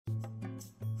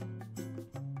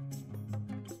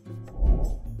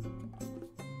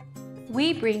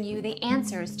we bring you the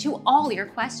answers to all your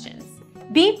questions.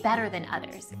 Be better than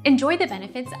others. Enjoy the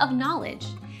benefits of knowledge.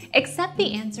 Accept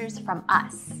the answers from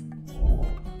us.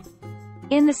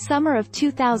 In the summer of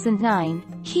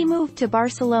 2009, he moved to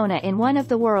Barcelona in one of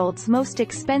the world's most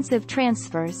expensive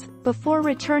transfers, before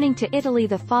returning to Italy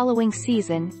the following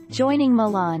season, joining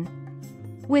Milan.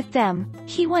 With them,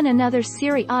 he won another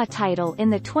Serie A title in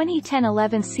the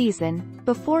 2010-11 season,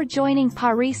 before joining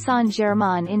Paris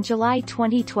Saint-Germain in July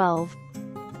 2012.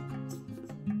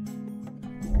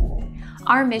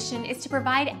 Our mission is to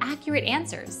provide accurate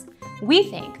answers. We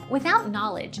think, without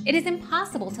knowledge, it is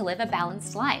impossible to live a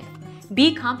balanced life.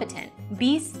 Be competent,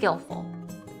 be skillful.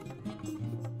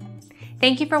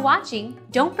 Thank you for watching.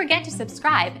 Don't forget to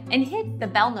subscribe and hit the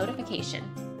bell notification.